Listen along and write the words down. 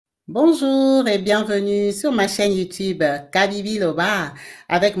Bonjour et bienvenue sur ma chaîne YouTube Kabibi Loba.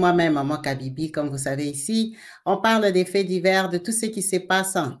 Avec moi-même, Maman Kabibi, comme vous savez ici, on parle des faits divers, de tout ce qui se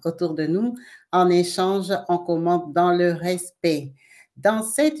passe autour de nous. En échange, on commente dans le respect. Dans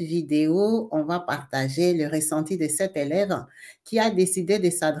cette vidéo, on va partager le ressenti de cet élève qui a décidé de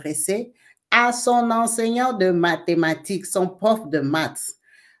s'adresser à son enseignant de mathématiques, son prof de maths.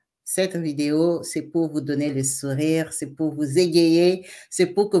 Cette vidéo, c'est pour vous donner le sourire, c'est pour vous égayer, c'est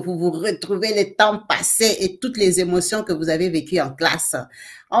pour que vous vous retrouvez le temps passé et toutes les émotions que vous avez vécues en classe.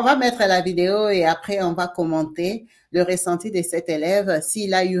 On va mettre la vidéo et après, on va commenter le ressenti de cet élève,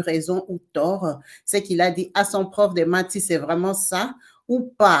 s'il a eu raison ou tort, ce qu'il a dit à son prof de maths, si c'est vraiment ça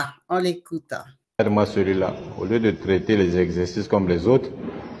ou pas. On l'écoute. Regarde-moi celui-là. Au lieu de traiter les exercices comme les autres,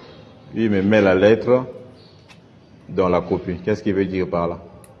 lui me met la lettre dans la copie. Qu'est-ce qu'il veut dire par là?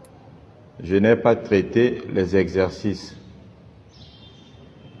 Je n'ai pas traité les exercices.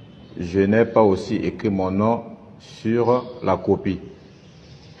 Je n'ai pas aussi écrit mon nom sur la copie.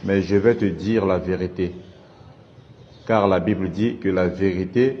 Mais je vais te dire la vérité. Car la Bible dit que la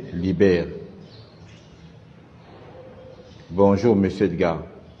vérité libère. Bonjour, monsieur Edgar.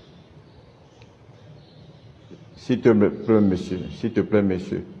 S'il te plaît,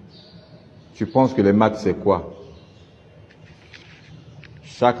 monsieur, tu penses que les maths, c'est quoi?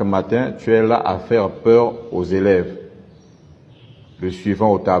 Chaque matin, tu es là à faire peur aux élèves. Le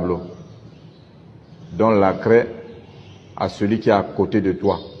suivant au tableau. Donne la craie à celui qui est à côté de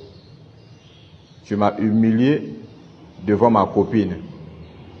toi. Tu m'as humilié devant ma copine.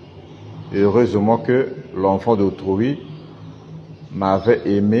 Heureusement que l'enfant d'autrui m'avait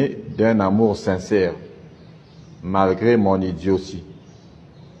aimé d'un amour sincère, malgré mon idiotie.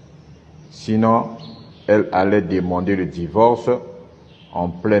 Sinon, elle allait demander le divorce en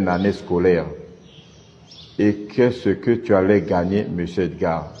pleine année scolaire. Et qu'est-ce que tu allais gagner, monsieur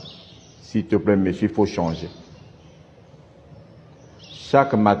Edgar? S'il te plaît, monsieur, il faut changer.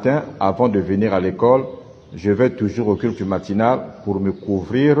 Chaque matin, avant de venir à l'école, je vais toujours au culte matinal pour me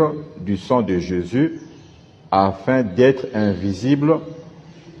couvrir du sang de Jésus afin d'être invisible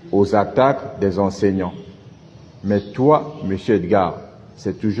aux attaques des enseignants. Mais toi, monsieur Edgar,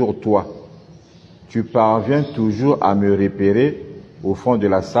 c'est toujours toi. Tu parviens toujours à me repérer au fond de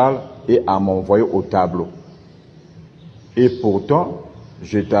la salle et à m'envoyer au tableau. Et pourtant,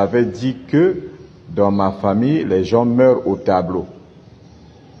 je t'avais dit que dans ma famille, les gens meurent au tableau.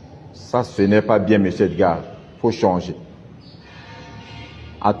 Ça, ce n'est pas bien, monsieur Edgar. Il faut changer.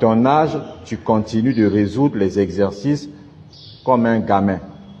 À ton âge, tu continues de résoudre les exercices comme un gamin.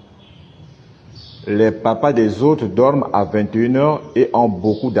 Les papas des autres dorment à 21 heures et ont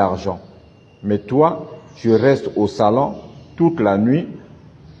beaucoup d'argent. Mais toi, tu restes au salon toute la nuit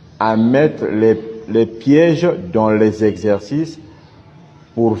à mettre les pièges dans les exercices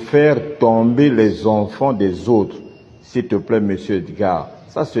pour faire tomber les enfants des autres. S'il te plaît, monsieur Edgar,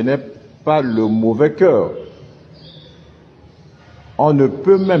 ça, ce n'est pas le mauvais cœur. On ne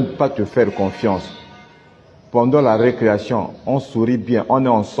peut même pas te faire confiance. Pendant la récréation, on sourit bien, on est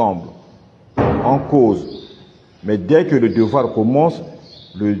ensemble, on cause. Mais dès que le devoir commence,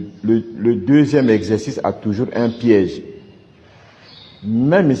 le deuxième exercice a toujours un piège.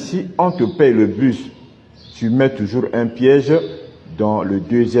 Même si on te paye le bus, tu mets toujours un piège dans le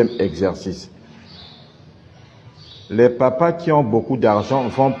deuxième exercice. Les papas qui ont beaucoup d'argent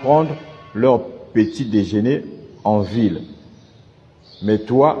vont prendre leur petit déjeuner en ville. Mais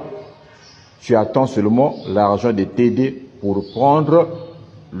toi, tu attends seulement l'argent de t'aider pour prendre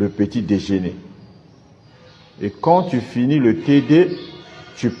le petit déjeuner. Et quand tu finis le TD,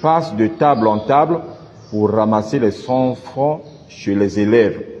 tu passes de table en table pour ramasser les 100 francs chez les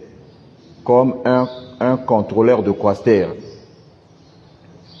élèves, comme un contrôleur de quater.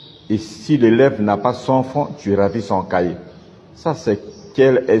 Et si l'élève n'a pas 100 francs, tu ravis son cahier. Ça, c'est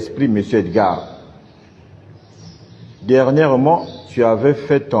quel esprit, monsieur Edgar? Dernièrement, tu avais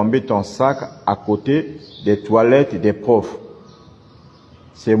fait tomber ton sac à côté des toilettes des profs.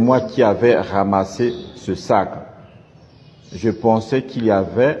 C'est moi qui avais ramassé ce sac. Je pensais qu'il y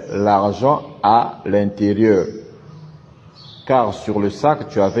avait l'argent à l'intérieur. Car sur le sac,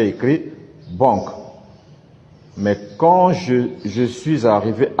 tu avais écrit « banque ». Mais quand je suis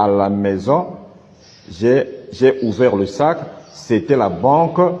arrivé à la maison, j'ai ouvert le sac. C'était la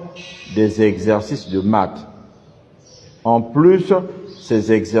banque des exercices de maths. En plus,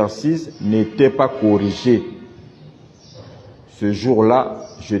 ces exercices n'étaient pas corrigés. Ce jour-là,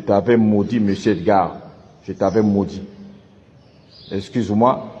 je t'avais maudit, monsieur Edgar. Je t'avais maudit.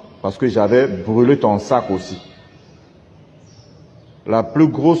 Excuse-moi, parce que j'avais brûlé ton sac aussi. La plus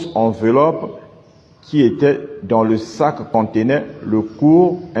grosse enveloppe qui était dans le sac contenait le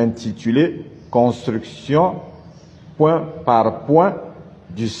cours intitulé « Construction point par point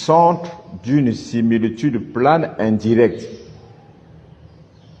du centre d'une similitude plane indirecte ».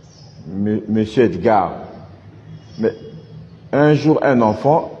 Monsieur Edgar, mais un jour un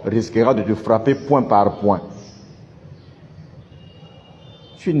enfant risquera de te frapper point par point.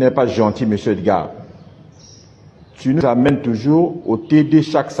 Tu n'es pas gentil, monsieur Edgar. Tu nous amènes toujours au TD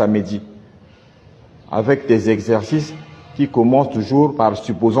chaque samedi avec des exercices qui commencent toujours par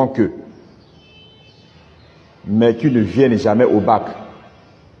supposons que, mais qui ne viennent jamais au bac.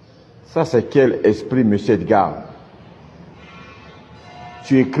 Ça, c'est quel esprit, monsieur Edgar?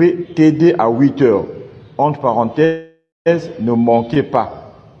 Tu écris TD à 8 heures. Entre parenthèses, ne manquez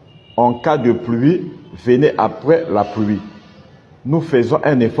pas. En cas de pluie, venez après la pluie. Nous faisons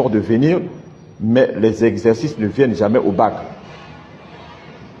un effort de venir, mais les exercices ne viennent jamais au bac.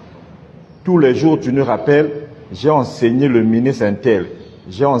 Tous les jours, tu nous rappelles, j'ai enseigné le ministre un tel,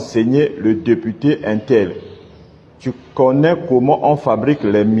 j'ai enseigné le député un tel. Tu connais comment on fabrique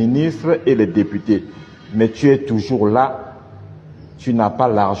les ministres et les députés, mais tu es toujours là. Tu n'as pas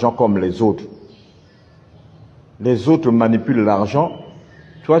l'argent comme les autres. Les autres manipulent l'argent,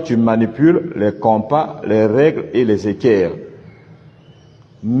 toi tu manipules les compas, les règles et les équerres.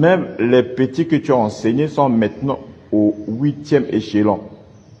 Même les petits que tu as enseignés sont maintenant au 8e échelon.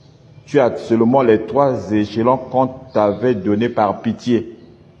 Tu as seulement les 3 échelons qu'on t'avait donnés par pitié.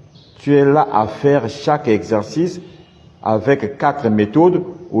 Tu es là à faire chaque exercice avec 4 méthodes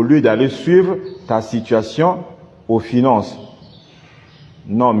au lieu d'aller suivre ta situation aux finances.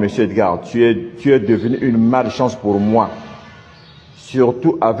 Non, monsieur Edgar, tu es devenu une malchance pour moi.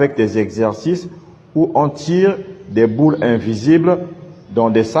 Surtout avec des exercices où on tire des boules invisibles dans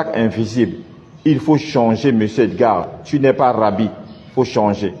des sacs invisibles. Il faut changer, monsieur Edgar. Tu n'es pas rabbi. Il faut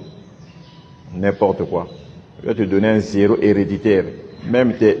changer. N'importe quoi. Je vais te donner un 0 héréditaire.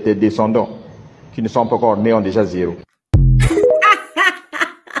 Même tes descendants qui ne sont pas encore nés ont déjà 0.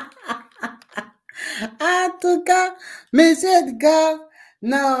 En tout cas, monsieur Edgar,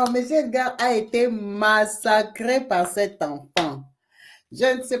 non, monsieur Edgar a été massacré par cet enfant.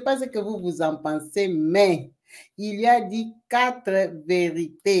 Je ne sais pas ce que vous en pensez, mais il y a dit 4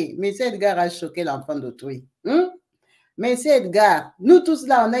 vérités. Monsieur Edgar a choqué l'enfant d'autrui. Monsieur Edgar, nous tous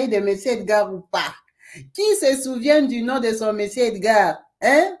là, on a eu des monsieur Edgar ou pas? Qui se souvient du nom de son monsieur Edgar?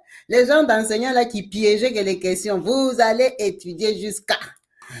 Hein? Les gens d'enseignants là qui piégeaient les questions. Vous allez étudier jusqu'à.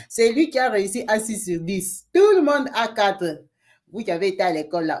 C'est lui qui a réussi à 6 sur 10. Tout le monde a 4. Vous qui avez été à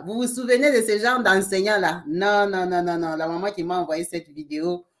l'école là, vous vous souvenez de ce genre d'enseignants là? Non, non, non, non, non. La maman qui m'a envoyé cette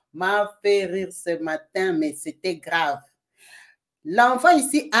vidéo m'a fait rire ce matin, mais c'était grave. L'enfant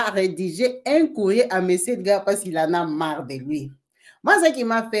ici a rédigé un courrier à M. Edgar parce qu'il en a marre de lui. Moi, ce qui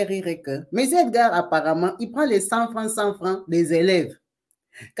m'a fait rire est que M. Edgar, apparemment, il prend les 100 francs des élèves.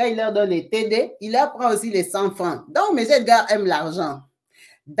 Quand il leur donne les TD, il leur prend aussi les 100 francs. Donc, M. Edgar aime l'argent.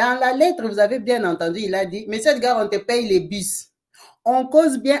 Dans la lettre, vous avez bien entendu, il a dit, M. Edgar, on te paye les bus. On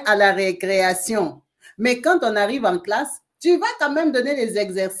cause bien à la récréation. Mais quand on arrive en classe, tu vas quand même donner les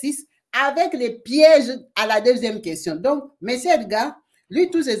exercices avec les pièges à la deuxième question. Donc, M. Edgar, lui,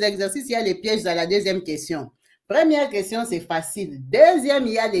 tous ces exercices, il y a les pièges à la deuxième question. Première question, c'est facile. Deuxième,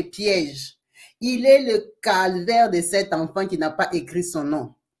 il y a les pièges. Il est le calvaire de cet enfant qui n'a pas écrit son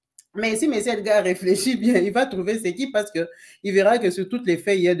nom. Mais si M. Edgar réfléchit bien, il va trouver ce qui parce qu'il verra que sur toutes les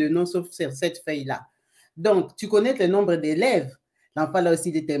feuilles, il y a de noms sauf sur cette feuille-là. Donc, tu connais le nombre d'élèves. L'enfant là aussi,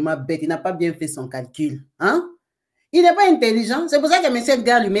 il est tellement bête. Il n'a pas bien fait son calcul. Hein? Il n'est pas intelligent. C'est pour ça que M.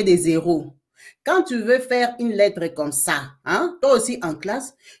 Edgar lui met des zéros. Quand tu veux faire une lettre comme ça, hein, toi aussi en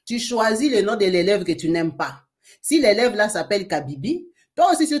classe, tu choisis le nom de l'élève que tu n'aimes pas. Si l'élève là s'appelle Kabibi,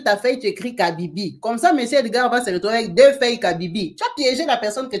 toi aussi sur ta feuille, tu écris Kabibi. Comme ça, M. Edgar va se retrouver avec 2 feuilles Kabibi. Tu as piégé la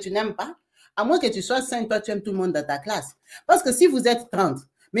personne que tu n'aimes pas. À moins que tu sois 5, toi, tu aimes tout le monde dans ta classe. Parce que si vous êtes 30,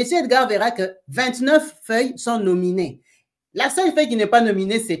 M. Edgar verra que 29 feuilles sont nominées. La seule feuille qui n'est pas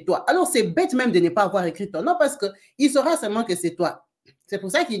nominée, c'est toi. Alors, c'est bête même de ne pas avoir écrit ton nom parce qu'il saura seulement que c'est toi. C'est pour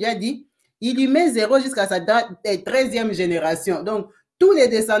ça qu'il lui a dit, il lui met 0 jusqu'à sa 13e génération. Donc, tous les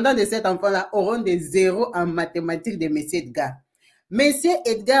descendants de cet enfant-là auront des 0 en mathématiques de M. Edgar. M.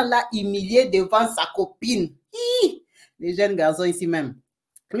 Edgar l'a humilié devant sa copine. Les jeunes garçons ici même.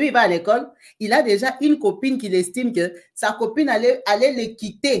 Lui, il va à l'école. Il a déjà une copine qu'il estime que sa copine allait le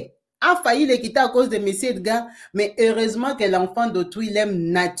quitter. A failli le quitter à cause de M. Edgar. Mais heureusement que l'enfant d'autrui l'aime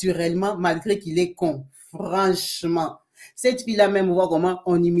naturellement malgré qu'il est con. Franchement. Cette fille-là même, on voit comment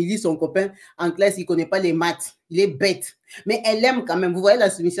on humilie son copain en classe. Il ne connaît pas les maths. Il est bête. Mais elle aime quand même. Vous voyez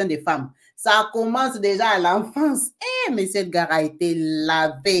la soumission des femmes. Ça commence déjà à l'enfance. Mais M. Edgar a été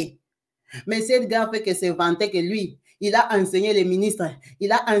lavé. Mais Edgar fait que se vanter que lui, il a enseigné les ministres,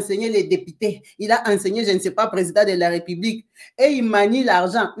 il a enseigné les députés, il a enseigné, je ne sais pas, président de la République. Et il manie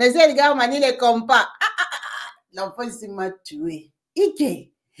l'argent. Mais Edgar manie les compas. L'enfant ici m'a tué.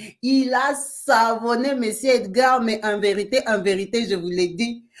 Ike. Il a savonné M. Edgar, mais en vérité, je vous l'ai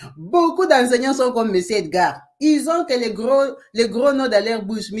dit, beaucoup d'enseignants sont comme M. Edgar. Ils ont que les gros noms dans leur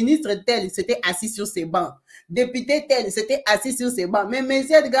bouche. Ministre tel, c'était assis sur ses bancs. Député tel, c'était assis sur ses bancs. Mais M.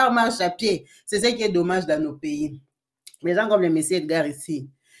 Edgar marche à pied. C'est ce qui est dommage dans nos pays. Les gens comme le M. Edgar ici,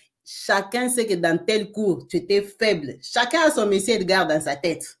 chacun sait que dans tel cours, tu étais faible. Chacun a son M. Edgar dans sa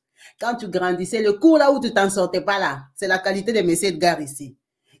tête. Quand tu grandissais, le cours là où tu t'en sortais pas là, c'est la qualité de M. Edgar ici.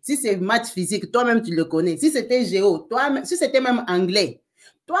 Si c'est maths physique, toi-même tu le connais. Si c'était géo, toi-même, si c'était même anglais,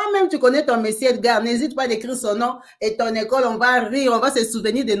 toi-même tu connais ton M. Edgar. N'hésite pas d'écrire son nom et ton école, on va rire, on va se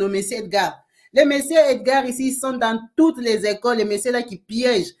souvenir de nos M. Edgar. Les messieurs Edgar ici, ils sont dans toutes les écoles, les messieurs là qui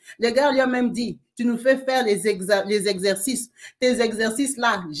piègent. Les gars lui ont même dit, tu nous fais faire les exercices. Tes exercices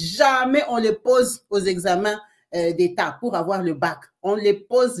là, jamais on les pose aux examens d'État pour avoir le bac. On ne les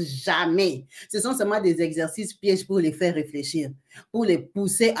pose jamais. Ce sont seulement des exercices pièges pour les faire réfléchir, pour les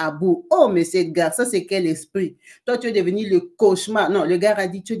pousser à bout. Oh, monsieur Edgar, ça c'est quel esprit? Toi, tu es devenu le cauchemar. Non, le gars a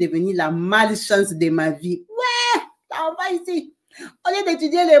dit, tu es devenu la malchance de ma vie. Ouais, là, on va ici. Au lieu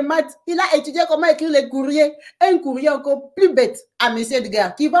d'étudier les maths, il a étudié comment écrire les courriers. Un courrier encore plus bête à M.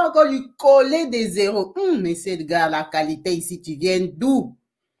 Edgar, qui va encore lui coller des zéros. M. Edgar, la qualité ici, tu viens d'où?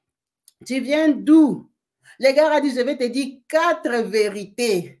 Tu viens d'où? Le gars a dit, je vais te dire 4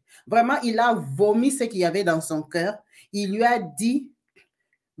 vérités. Vraiment, il a vomi ce qu'il y avait dans son cœur. Il lui a dit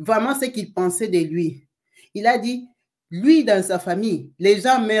vraiment ce qu'il pensait de lui. Il a dit, lui, dans sa famille, les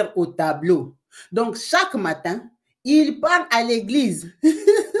gens meurent au tableau. Donc, chaque matin, il part à l'église.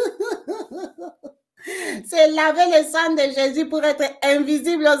 C'est laver le sang de Jésus pour être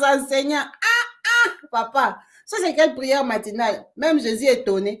invisible aux enseignants. Papa, ça c'est quelle prière matinale? Même Jésus est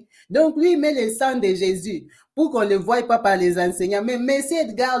étonné. Donc, lui, il met le sang de Jésus pour qu'on ne le voie pas par les enseignants. Mais M.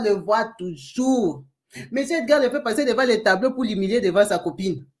 Edgar le voit toujours. M. Edgar le fait passer devant les tableaux pour l'humilier devant sa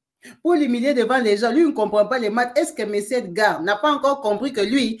copine. Pour l'humilier devant les gens. Lui, il ne comprend pas les maths. Est-ce que M. Edgar n'a pas encore compris que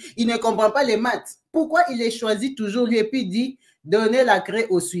lui, il ne comprend pas les maths? Pourquoi il les choisit toujours lui et puis il dit, donnez la craie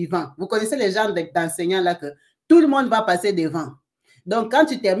au suivant. Vous connaissez les gens d'enseignants là que tout le monde va passer devant. Donc, quand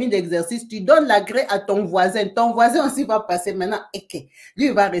tu termines l'exercice, tu donnes la craie à ton voisin. Ton voisin aussi va passer maintenant. Lui,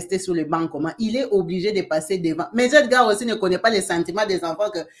 il va rester sur le banc comment? Il est obligé de passer devant. Mais Edgar aussi ne connaît pas les sentiments des enfants,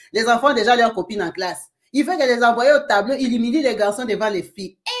 que les enfants ont déjà leurs copines en classe. Il fait que les envoyer au tableau, il humilie les garçons devant les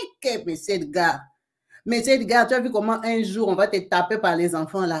filles. Mais Edgar. Mais Edgar, tu as vu comment un jour, on va te taper par les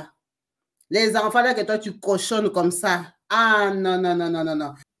enfants là. Les enfants là que toi, tu cochonnes comme ça. Ah, non, non, non, non, non,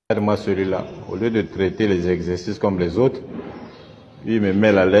 non. Regarde-moi celui-là. Au lieu de traiter les exercices comme les autres, lui, il me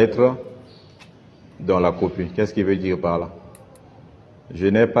met la lettre dans la copie. Qu'est-ce qu'il veut dire par là? Je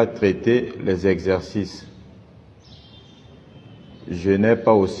n'ai pas traité les exercices. Je n'ai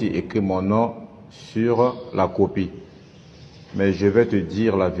pas aussi écrit mon nom sur la copie. Mais je vais te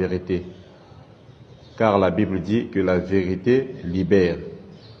dire la vérité. Car la Bible dit que la vérité libère.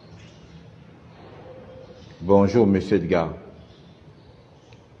 Bonjour, monsieur Edgar.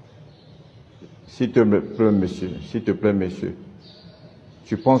 S'il te plaît, monsieur.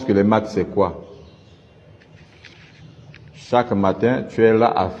 Tu penses que les maths, c'est quoi? Chaque matin, tu es là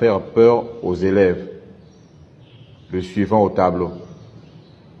à faire peur aux élèves. Le suivant au tableau.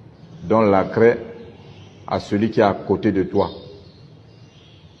 Donne la craie à celui qui est à côté de toi.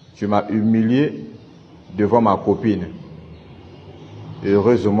 Tu m'as humilié devant ma copine.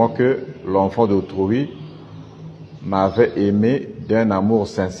 Heureusement que l'enfant d'autrui m'avait aimé d'un amour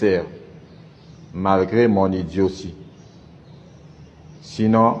sincère, malgré mon idiotie.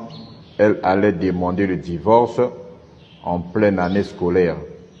 Sinon, elle allait demander le divorce en pleine année scolaire.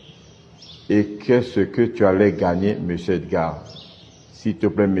 Et qu'est-ce que tu allais gagner, monsieur Edgar? S'il te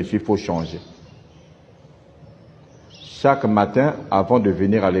plaît, monsieur, il faut changer. Chaque matin, avant de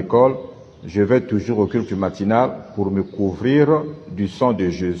venir à l'école, je vais toujours au culte matinal pour me couvrir du sang de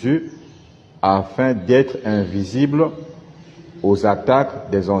Jésus afin d'être invisible aux attaques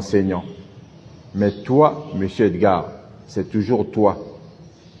des enseignants. Mais toi, monsieur Edgar, c'est toujours toi.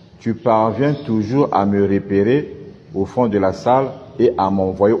 Tu parviens toujours à me repérer au fond de la salle et à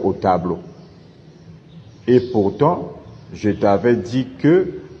m'envoyer au tableau. Et pourtant, je t'avais dit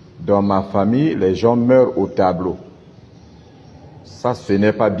que dans ma famille, les gens meurent au tableau. Ça, ce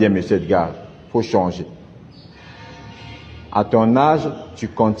n'est pas bien, monsieur Edgar. Il faut changer. À ton âge, tu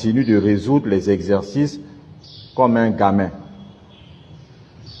continues de résoudre les exercices comme un gamin.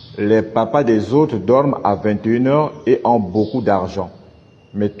 Les papas des autres dorment à 21 h et ont beaucoup d'argent.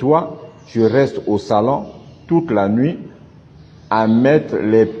 Mais toi, je reste au salon toute la nuit à mettre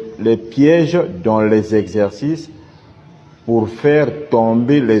les pièges dans les exercices pour faire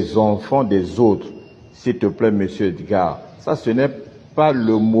tomber les enfants des autres. S'il te plaît, monsieur Edgar, ça ce n'est pas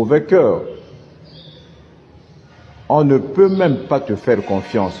le mauvais cœur. On ne peut même pas te faire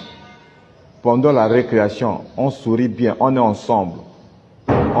confiance. Pendant la récréation, on sourit bien, on est ensemble,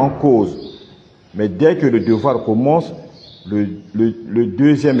 on cause. Mais dès que le devoir commence, le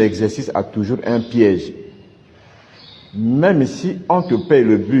deuxième exercice a toujours un piège. Même si on te paye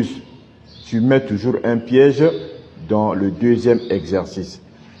le bus, tu mets toujours un piège dans le deuxième exercice.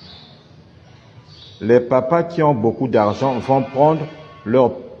 Les papas qui ont beaucoup d'argent vont prendre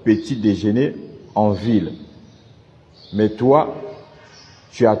leur petit déjeuner en ville. Mais toi,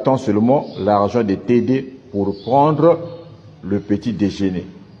 tu attends seulement l'argent de t'aider pour prendre le petit déjeuner.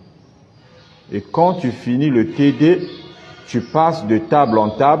 Et quand tu finis le TD, tu passes de table en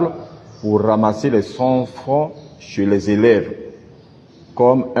table pour ramasser les 100 francs chez les élèves,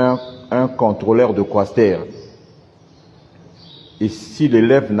 comme un contrôleur de quater. Et si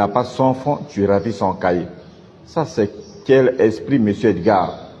l'élève n'a pas 100 francs, tu ravis son cahier. Ça, c'est quel esprit, monsieur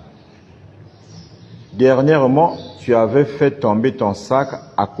Edgar? Dernièrement, tu avais fait tomber ton sac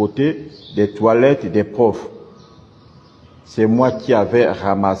à côté des toilettes des profs. C'est moi qui avais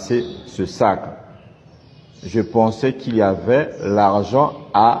ramassé ce sac. Je pensais qu'il y avait l'argent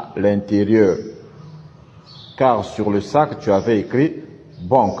à l'intérieur. Car sur le sac, tu avais écrit «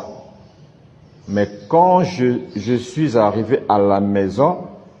 banque ». Mais quand je suis arrivé à la maison,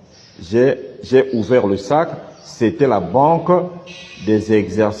 j'ai ouvert le sac. C'était la banque des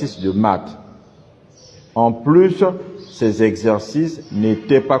exercices de maths. En plus, ces exercices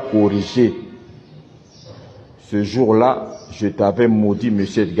n'étaient pas corrigés. Ce jour-là, je t'avais maudit,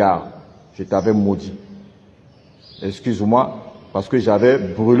 monsieur Edgar. Je t'avais maudit. Excuse-moi, parce que j'avais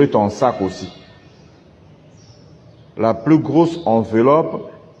brûlé ton sac aussi. La plus grosse enveloppe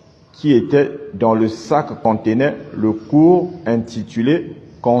qui était dans le sac contenait le cours intitulé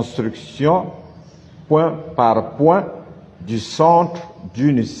 « Construction, point par point, du centre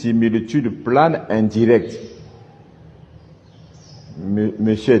d'une similitude plane indirecte ».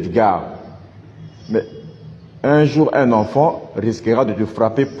 Monsieur Edgar, mais un jour un enfant risquera de te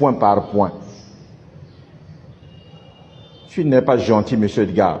frapper point par point. Tu n'es pas gentil, monsieur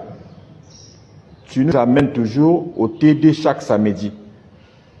Edgar. Tu nous amènes toujours au TD chaque samedi,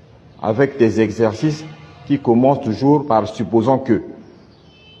 avec des exercices qui commencent toujours par « supposons que »,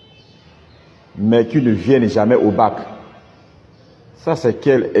 mais qui ne viennent jamais au bac. Ça, c'est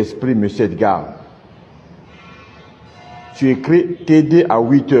quel esprit, monsieur Edgar? Tu écris TD à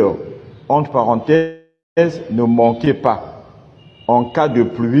 8 heures. Entre parenthèses, ne manquez pas. En cas de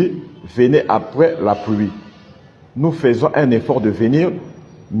pluie, venez après la pluie. Nous faisons un effort de venir,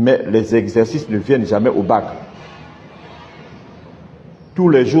 mais les exercices ne viennent jamais au bac. Tous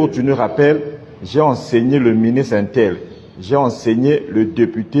les jours, tu nous rappelles, j'ai enseigné le ministre un tel, j'ai enseigné le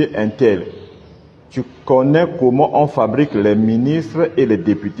député un tel. Tu connais comment on fabrique les ministres et les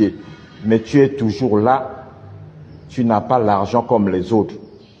députés, mais tu es toujours là, tu n'as pas l'argent comme les autres.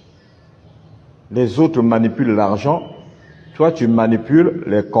 Les autres manipulent l'argent, toi tu manipules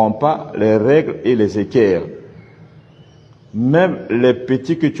les compas, les règles et les équerres. Même les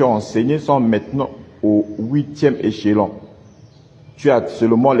petits que tu as enseignés sont maintenant au 8e échelon. Tu as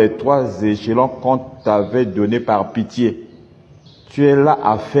seulement les 3 échelons qu'on t'avait donnés par pitié. Tu es là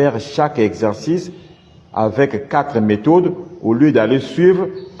à faire chaque exercice avec 4 méthodes au lieu d'aller suivre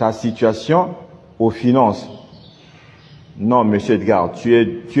ta situation aux finances. Non, monsieur Edgar, tu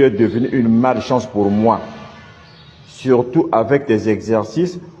es devenu une malchance pour moi. Surtout avec des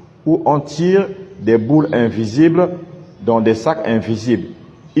exercices où on tire des boules invisibles dans des sacs invisibles.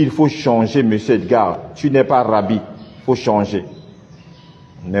 Il faut changer, monsieur Edgar. Tu n'es pas rabbi. Il faut changer.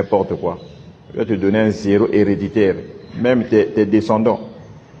 N'importe quoi. Je vais te donner un 0 héréditaire. Même tes descendants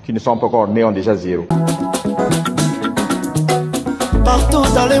qui ne sont pas encore nés ont déjà 0. Partout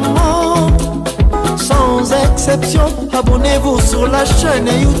dans le monde, sans exception, abonnez-vous sur la chaîne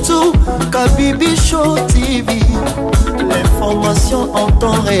YouTube Kabibi Show TV. L'information en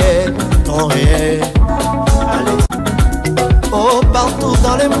temps réel, temps réel. Allez. Oh, partout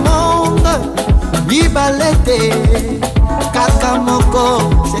dans le monde, Bibalete, Kakamoko,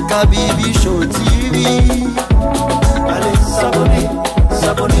 c'est Kabibi Show TV. Allez, s'abonner,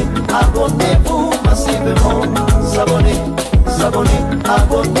 s'abonner, abonnez-vous massivement. S'abonner, s'abonner,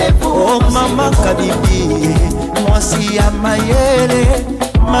 abonnez-vous. Oh, maman Kabibi, moi si Amayele,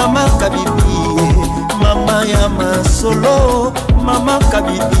 maman Kabibi, maman Yama Solo, maman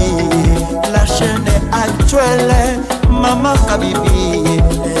Kabibi, la chaîne est actuelle, maman Kabibi.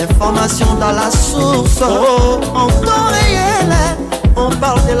 l'information dans la source. Oh, en temps réel, on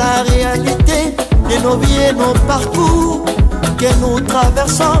parle de la réalité, de nos vies et nos parcours que nous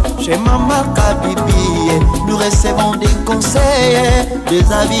traversons. Chez Maman Kabibi, nous recevons des conseils, des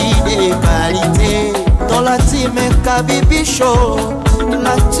avis, des qualités. Dans la team Kabibi Show,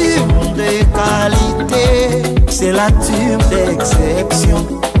 la team de qualité, c'est la team d'exception.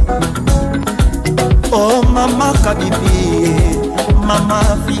 Oh Maman Kabibi, Maman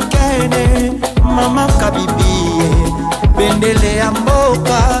africaine, Maman Kabibi, Bendele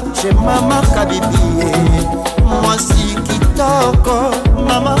Amboka, chez Maman Kabibi, moi si Kitoko,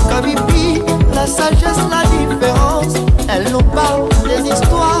 Maman Kabibi, la sagesse, la différence, elle nous parle des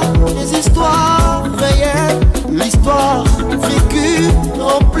histoires réelles, l'histoire vécue,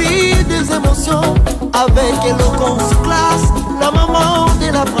 remplie des émotions, avec éloquence classe, la maman de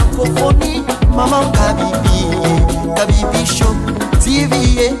la francophonie, Maman Kabibi, Kabibi Show, TV,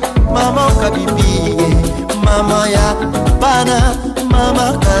 Maman Kabibi, Maman ya Bana,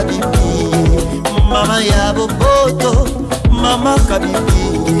 Maman Kabibi, Maman ya Boboto, Maman Kabibi,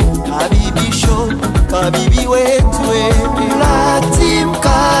 Kabibi Show, Kabibi wetwe, la team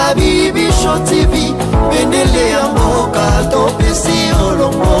Kabibi Show TV, Benele Amboka, Topesi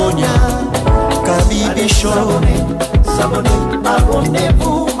Olombonia, Kabibi Show.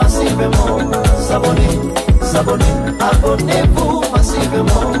 Abonnez-vous massivement, abonnez-vous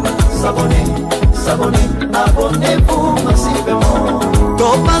massivement, abonnez-vous massivement.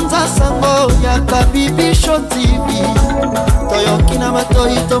 Topanza sango ya Kabibi Show TV, toyokina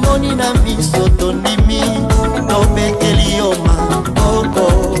matoi tomoni na miso tondimi, tobekeli yoma koko,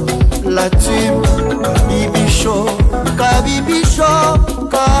 la team Kabibi Show, Kabibi Show.